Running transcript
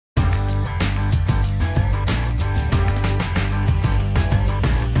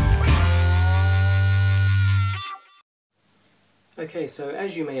Okay, so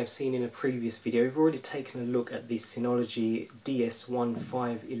as you may have seen in a previous video, we've already taken a look at the Synology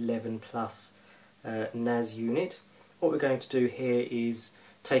DS1511 NAS unit. What we're going to do here is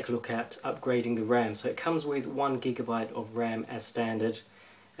take a look at upgrading the RAM. So it comes with 1 GB of RAM as standard,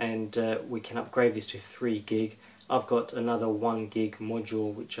 and we can upgrade this to 3 GB. I've got another 1 GB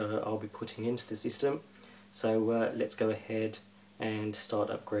module which I'll be putting into the system. So let's go ahead and start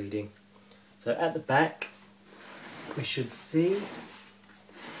upgrading. So at the back we should see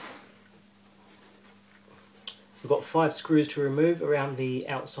we've got 5 screws to remove around the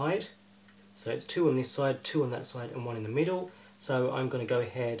outside. So it's 2 on this side, 2 on that side and 1 in the middle. So I'm going to go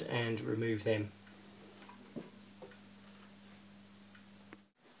ahead and remove them.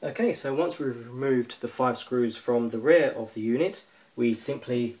 Okay, so once we've removed the 5 screws from the rear of the unit, we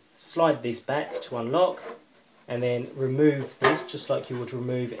simply slide this back to unlock and then remove this just like you would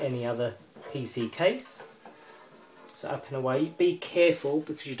remove any other PC case. So up and away. Be careful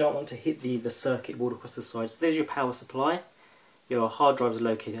because you don't want to hit the circuit board across the side. So there's your power supply. Your hard drive is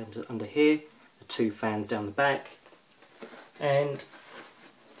located under here. The 2 fans down the back. And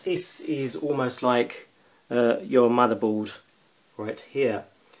this is almost like your motherboard right here.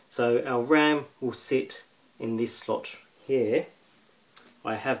 So our RAM will sit in this slot here.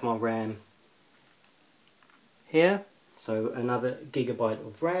 I have my RAM here. So another gigabyte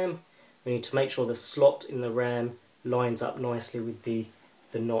of RAM. We need to make sure the slot in the RAM lines up nicely with the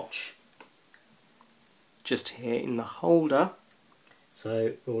notch just here in the holder.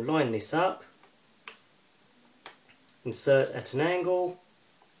 So we'll line this up, insert at an angle,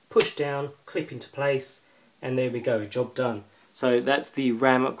 push down, clip into place, and there we go, job done. So that's the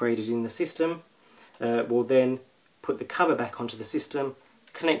RAM upgraded in the system. We'll then put the cover back onto the system,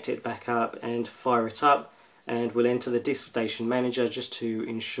 connect it back up and fire it up, and we'll enter the disk station manager just to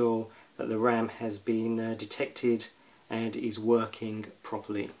ensure that the RAM has been detected and is working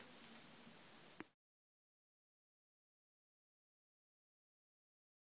properly.